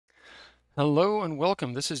Hello and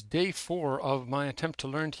welcome. This is day 4 of my attempt to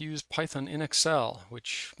learn to use Python in Excel,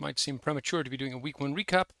 which might seem premature to be doing a week 1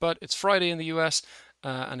 recap, but it's Friday in the US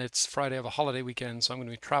and it's Friday of a holiday weekend, so I'm going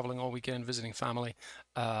to be traveling all weekend visiting family.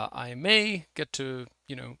 I may get to,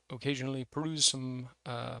 occasionally peruse some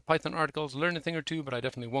Python articles, learn a thing or two, but I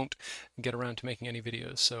definitely won't get around to making any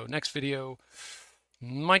videos. So next video,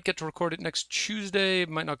 might get to record it next Tuesday,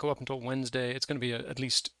 might not go up until Wednesday. It's going to be at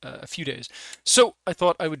least a few days. So I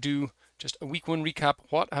thought I would do just a week 1 recap.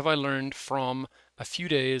 What have I learned from a few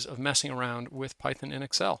days of messing around with Python in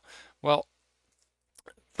Excel? Well,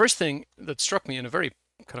 first thing that struck me in a very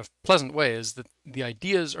kind of pleasant way is that the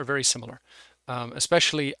ideas are very similar.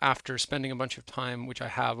 Especially after spending a bunch of time, which I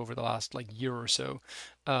have over the last year or so,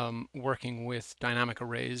 working with dynamic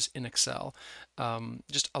arrays in Excel.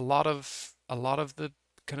 Just a lot of the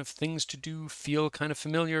kind of things to do feel kind of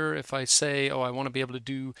familiar. If I say, oh, I want to be able to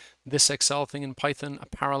do this Excel thing in Python, a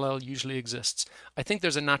parallel usually exists. I think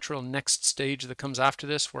there's a natural next stage that comes after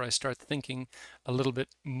this where I start thinking a little bit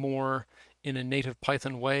more in a native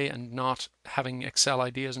Python way and not having Excel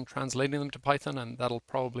ideas and translating them to Python, and that'll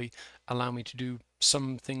probably allow me to do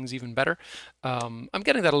some things even better. I'm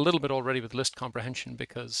getting that a little bit already with list comprehension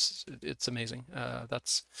because it's amazing. Well,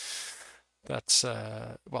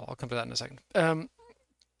 I'll come to that in a second.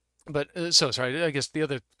 So sorry, I guess the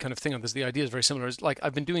other kind of thing on this, the idea is very similar. Is like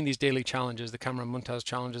I've been doing these daily challenges, the Cameron Muntaz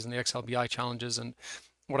challenges and the xlbi challenges, and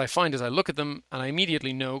what I find is I look at them and I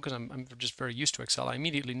immediately know, because I'm just very used to Excel, I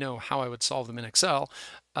immediately know how I would solve them in Excel.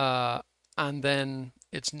 And then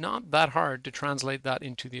it's not that hard to translate that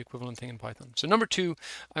into the equivalent thing in Python. So number 2,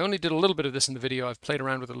 I only did a little bit of this in the video. I've played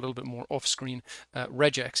around with it a little bit more off screen.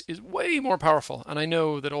 Regex is way more powerful. And I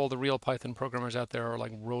know that all the real Python programmers out there are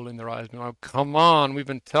like rolling their eyes, going, oh, come on, we've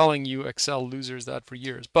been telling you Excel losers that for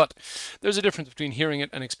years. But there's a difference between hearing it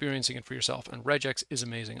and experiencing it for yourself. And Regex is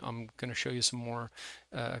amazing. I'm going to show you some more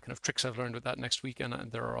kind of tricks I've learned with that next week.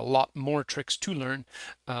 And there are a lot more tricks to learn,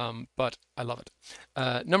 but I love it.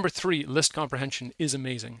 Number 3, list comprehension is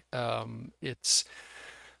amazing. It's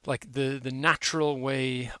like the natural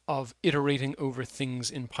way of iterating over things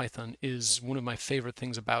in Python is one of my favorite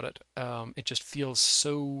things about it. It just feels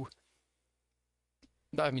so,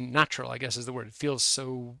 I mean, natural, I guess is the word. It feels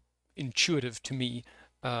so intuitive to me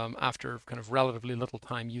after kind of relatively little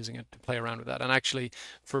time using it to play around with that. And actually,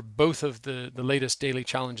 for both of the latest daily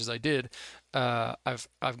challenges I did,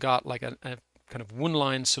 I've got like a kind of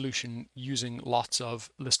one-line solution using lots of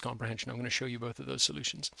list comprehension. I'm going to show you both of those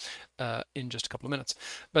solutions in just a couple of minutes.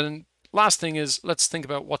 But then last thing is, let's think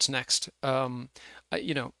about what's next. I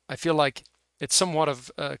feel like it's somewhat of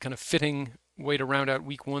a kind of fitting way to round out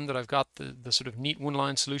week 1 that I've got the sort of neat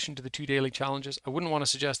one-line solution to the 2 daily challenges. I wouldn't want to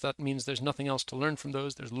suggest that means there's nothing else to learn from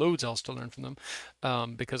those. There's loads else to learn from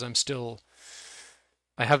them because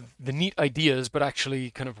I have the neat ideas, but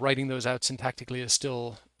actually kind of writing those out syntactically is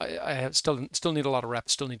still, I have still need a lot of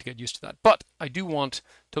reps, still need to get used to that. But I do want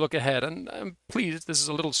to look ahead, and I'm pleased this is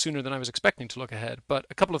a little sooner than I was expecting to look ahead. But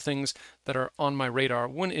a couple of things that are on my radar.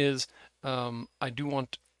 One is I've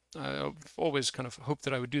always kind of hoped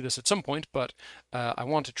that I would do this at some point, but I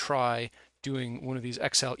want to try doing one of these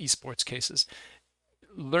Excel esports cases.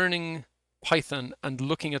 Learning Python and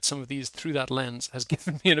looking at some of these through that lens has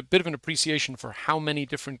given me a bit of an appreciation for how many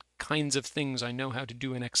different kinds of things I know how to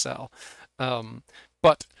do in Excel.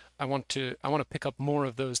 But I want to pick up more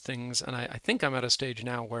of those things, and I think I'm at a stage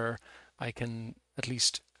now where I can at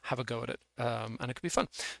least have a go at it, and it could be fun.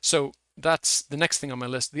 So that's the next thing on my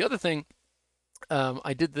list. The other thing,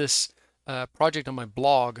 I did this project on my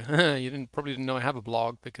blog. You probably didn't know I have a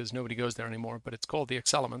blog because nobody goes there anymore, but it's called the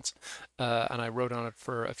xElements, and I wrote on it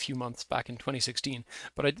for a few months back in 2016.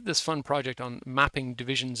 But I did this fun project on mapping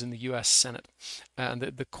divisions in the US Senate, and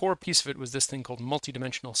the core piece of it was this thing called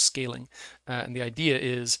multidimensional scaling, and the idea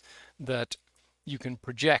is that you can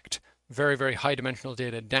project very, very high dimensional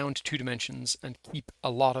data down to 2 dimensions and keep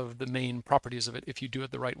a lot of the main properties of it if you do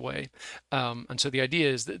it the right way. And so the idea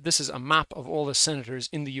is that this is a map of all the senators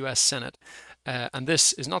in the US Senate. And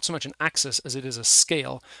this is not so much an axis as it is a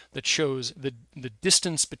scale that shows the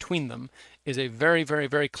distance between them is a very, very,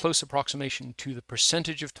 very close approximation to the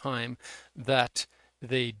percentage of time that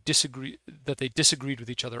they disagreed with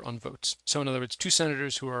each other on votes. So in other words, 2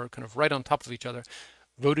 senators who are kind of right on top of each other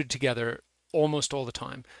voted together almost all the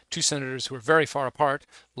time. 2 senators who are very far apart,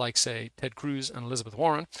 like say Ted Cruz and Elizabeth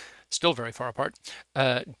Warren, still very far apart,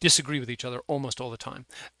 disagree with each other almost all the time.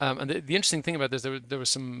 And the interesting thing about this, there was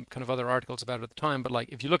some kind of other articles about it at the time, but like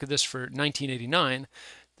if you look at this for 1989,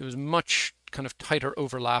 there was much kind of tighter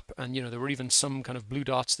overlap, and there were even some kind of blue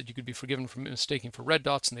dots that you could be forgiven for mistaking for red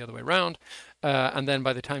dots and the other way around. And then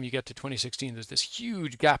by the time you get to 2016, there's this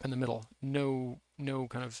huge gap in the middle, no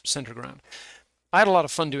kind of center ground. I had a lot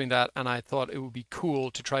of fun doing that, and I thought it would be cool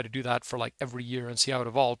to try to do that for like every year and see how it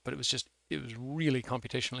evolved, but it was really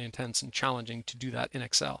computationally intense and challenging to do that in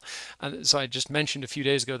Excel. And so I just mentioned a few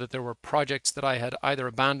days ago that there were projects that I had either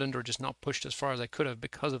abandoned or just not pushed as far as I could have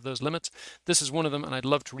because of those limits. This is one of them, and I'd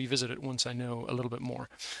love to revisit it once I know a little bit more.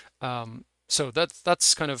 So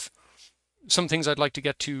that's kind of some things I'd like to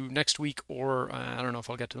get to next week, or I don't know if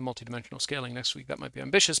I'll get to the multidimensional scaling next week. That might be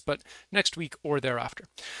ambitious, but next week or thereafter.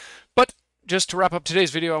 But just to wrap up today's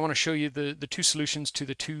video, I want to show you the two solutions to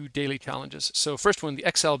the two daily challenges. So first one, the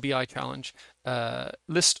xlbi challenge,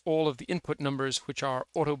 list all of the input numbers which are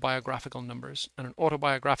autobiographical numbers. And an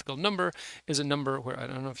autobiographical number is a number where, I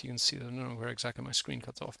don't know if you can see, I don't know where exactly my screen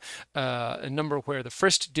cuts off, a number where the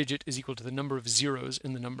first digit is equal to the number of zeros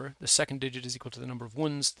in the number, the second digit is equal to the number of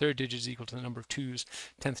ones, third digit is equal to the number of twos,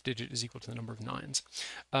 10th digit is equal to the number of nines.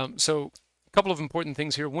 So a couple of important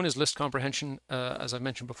things here. One is list comprehension, as I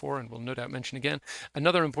mentioned before, and we'll no doubt mention again.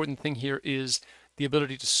 Another important thing here is the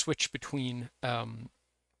ability to switch between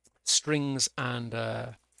strings and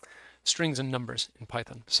numbers in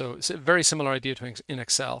Python. So it's a very similar idea to in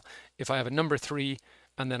Excel. If I have a number 3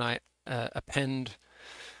 and then I append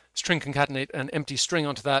string concatenate an empty string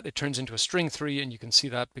onto that, it turns into a string 3, and you can see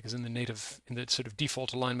that because in the sort of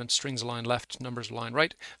default alignment, strings align left, numbers align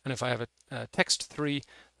right. And if I have a text 3,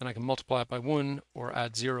 then I can multiply it by 1 or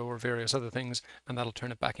add 0 or various other things, and that'll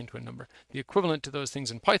turn it back into a number. The equivalent to those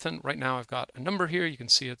things in Python, right now I've got a number here. You can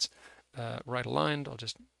see it's right aligned. I'll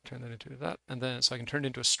just turn that into that. And then so I can turn it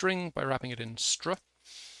into a string by wrapping it in str.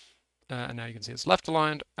 And now you can see it's left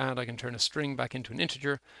aligned, and I can turn a string back into an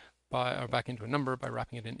integer or back into a number by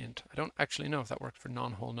wrapping it in int. I don't actually know if that worked for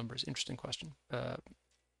non-whole numbers. Interesting question.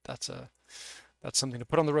 That's something to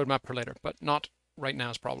put on the roadmap for later, but not right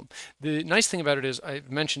now's problem. The nice thing about it is I've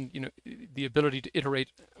mentioned, the ability to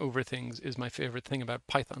iterate over things is my favorite thing about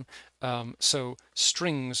Python. So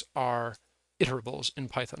strings are iterables in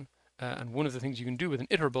Python. And one of the things you can do with an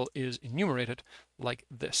iterable is enumerate it like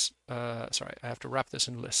this. Sorry, I have to wrap this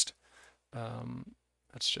in list.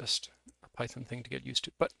 That's just a Python thing to get used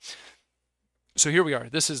to. But so here we are.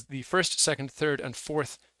 This is the first, second, third, and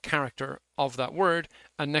fourth character of that word,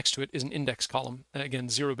 and next to it is an index column. Again,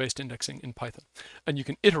 zero-based indexing in Python. And you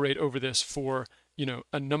can iterate over this for,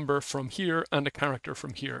 a number from here and a character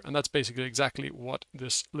from here. And that's basically exactly what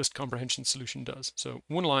this list comprehension solution does. So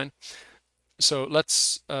one line. So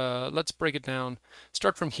let's break it down.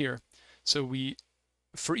 Start from here. So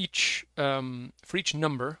for each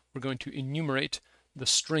number, we're going to enumerate the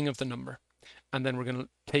string of the number, and then we're going to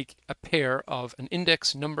take a pair of an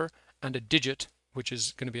index number and a digit, which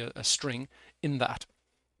is going to be a string in that.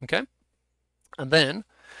 Okay, and then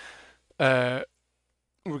we're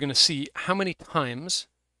going to see how many times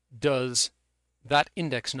does that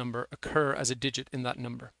index number occur as a digit in that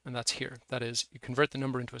number, and that's here. That is, you convert the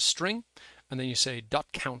number into a string, and then you say dot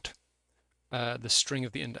count the string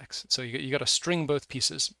of the index. So you got to string both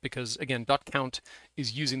pieces, because again, dot count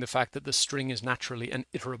is using the fact that the string is naturally an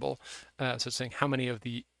iterable. So it's saying how many of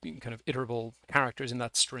the kind of iterable characters in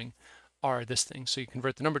that string are this thing. So you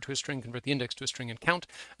convert the number to a string, convert the index to a string, and count,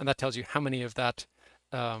 and that tells you how many of that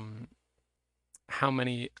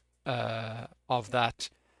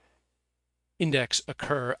index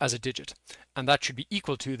occur as a digit, and that should be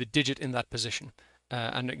equal to the digit in that position.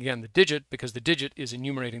 And again, the digit, because the digit is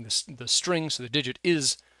enumerating the string, so the digit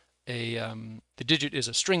is a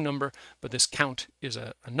string number, but this count is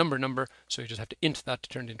a number, so you just have to int that to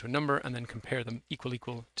turn it into a number, and then compare them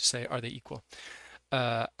equal to say, are they equal?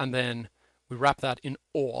 And then we wrap that in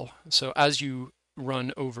all. So as you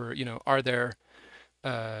run over, is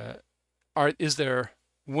there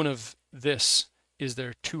one of this? Is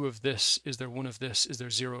there two of this? Is there one of this? Is there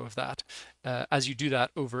zero of that? As you do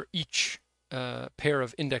that over each pair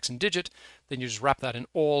of index and digit, then you just wrap that in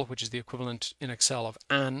all, which is the equivalent in Excel of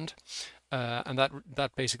and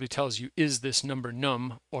that basically tells you, is this number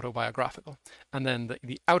num autobiographical? And then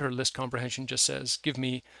the outer list comprehension just says, give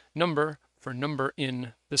me number for number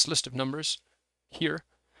in this list of numbers here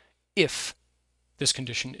if this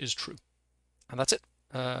condition is true. And that's it.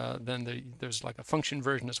 Then there's like a function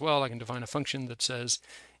version as well. I can define a function that says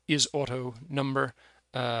is auto number,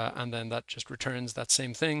 and then that just returns that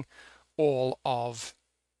same thing, all of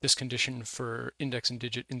this condition for index and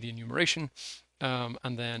digit in the enumeration,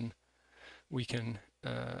 and then we can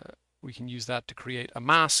use that to create a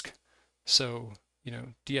mask. So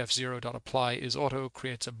df0.apply is auto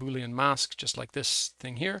creates a Boolean mask just like this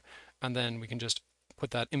thing here, and then we can just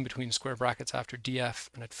put that in between square brackets after df,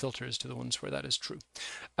 and it filters to the ones where that is true.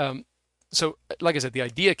 So like I said, the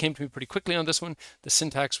idea came to me pretty quickly on this one. The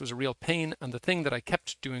syntax was a real pain, and the thing that I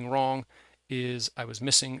kept doing wrong is I was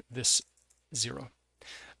missing this 0.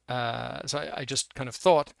 So I just kind of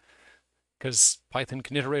thought, because Python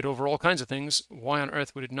can iterate over all kinds of things, why on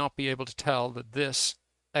earth would it not be able to tell that this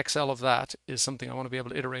XL of that is something I want to be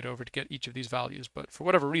able to iterate over to get each of these values? But for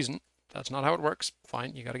whatever reason, that's not how it works.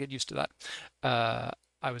 Fine, you got to get used to that.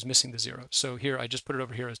 I was missing the 0. So here, I just put it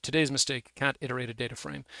over here as today's mistake, can't iterate a data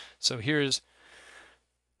frame. So here's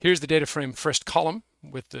the data frame first column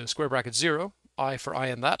with the square bracket 0, I for I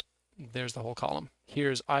in that. There's the whole column.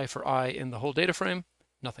 Here's I for I in the whole data frame.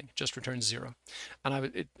 Nothing, just returns 0.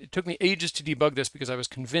 And it took me ages to debug this because I was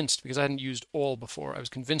convinced, because I hadn't used all before, I was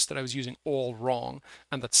convinced that I was using all wrong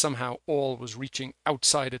and that somehow all was reaching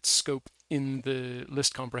outside its scope in the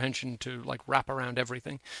list comprehension to like wrap around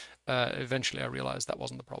everything. Eventually I realized that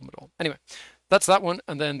wasn't the problem at all. Anyway, that's that one.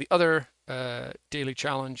 And then the other daily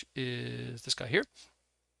challenge is this guy here.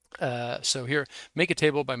 So here, make a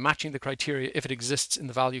table by matching the criteria if it exists in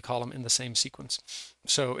the value column in the same sequence.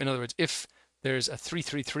 So in other words, if there's a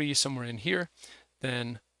 333 somewhere in here,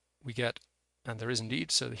 then we get, and there is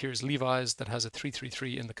indeed, so here's Levi's that has a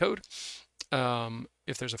 333 in the code.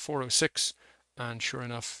 If there's a 406, and sure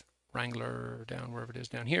enough, Wrangler down wherever it is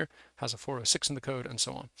down here has a 406 in the code, and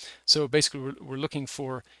so on. So basically we're looking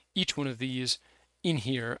for each one of these in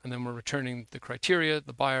here, and then we're returning the criteria,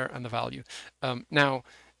 the buyer, and the value. Now,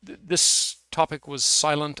 this topic was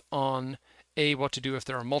silent on A, what to do if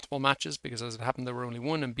there are multiple matches, because as it happened there were only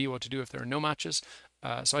one, and B, what to do if there are no matches.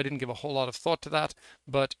 So I didn't give a whole lot of thought to that,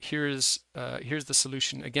 but here's the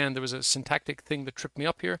solution. Again, there was a syntactic thing that tripped me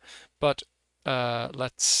up here, but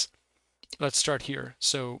let's start here.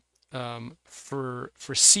 So for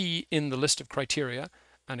C in the list of criteria,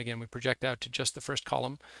 and again we project out to just the first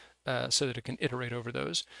column so that it can iterate over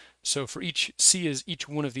those. So for each, C is each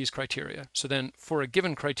one of these criteria. So then for a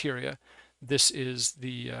given criteria, this is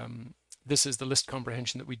the list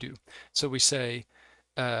comprehension that we do. So we say,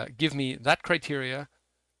 give me that criteria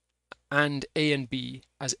and A and B,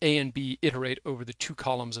 as A and B iterate over the two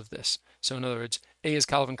columns of this. So in other words, A is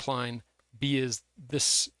Calvin Klein, B is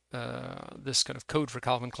this kind of code for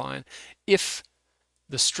Calvin Klein. If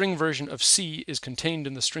the string version of C is contained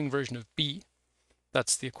in the string version of B,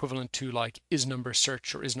 that's the equivalent to like isNumber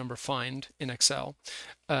search or isNumber find in Excel.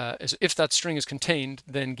 So if that string is contained,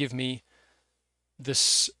 then give me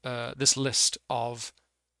this list of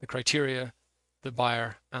the criteria, the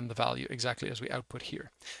buyer, and the value, exactly as we output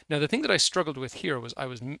here. Now the thing that I struggled with here was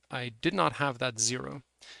I did not have that 0.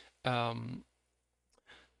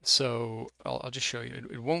 So I'll just show you.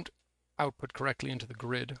 It won't output correctly into the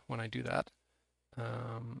grid when I do that.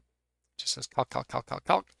 Just says calc, calc, calc, calc,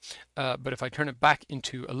 calc. But if I turn it back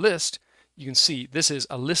into a list, you can see this is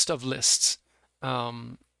a list of lists. But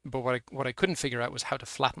what I couldn't figure out was how to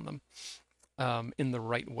flatten them in the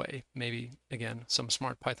right way. Maybe, again, some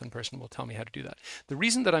smart Python person will tell me how to do that. The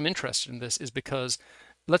reason that I'm interested in this is because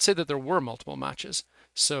let's say that there were multiple matches.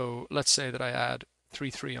 So let's say that I add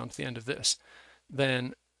 3, onto the end of this.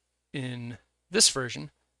 Then in this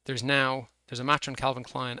version, there's a match on Calvin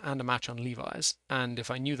Klein and a match on Levi's. And if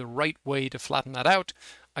I knew the right way to flatten that out,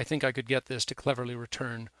 I think I could get this to cleverly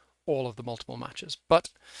return all of the multiple matches. But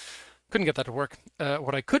couldn't get that to work.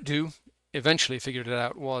 What I could do, eventually figured it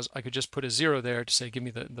out, was I could just put a 0 there to say give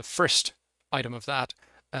me the first item of that,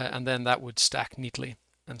 and then that would stack neatly.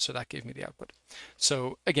 And so that gave me the output.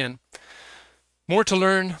 So again, more to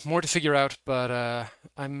learn, more to figure out, but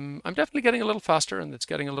I'm definitely getting a little faster, and it's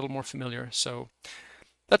getting a little more familiar. So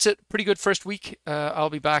that's it. Pretty good first week. I'll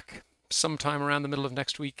be back sometime around the middle of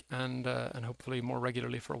next week, and hopefully more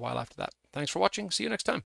regularly for a while after that. Thanks for watching. See you next time.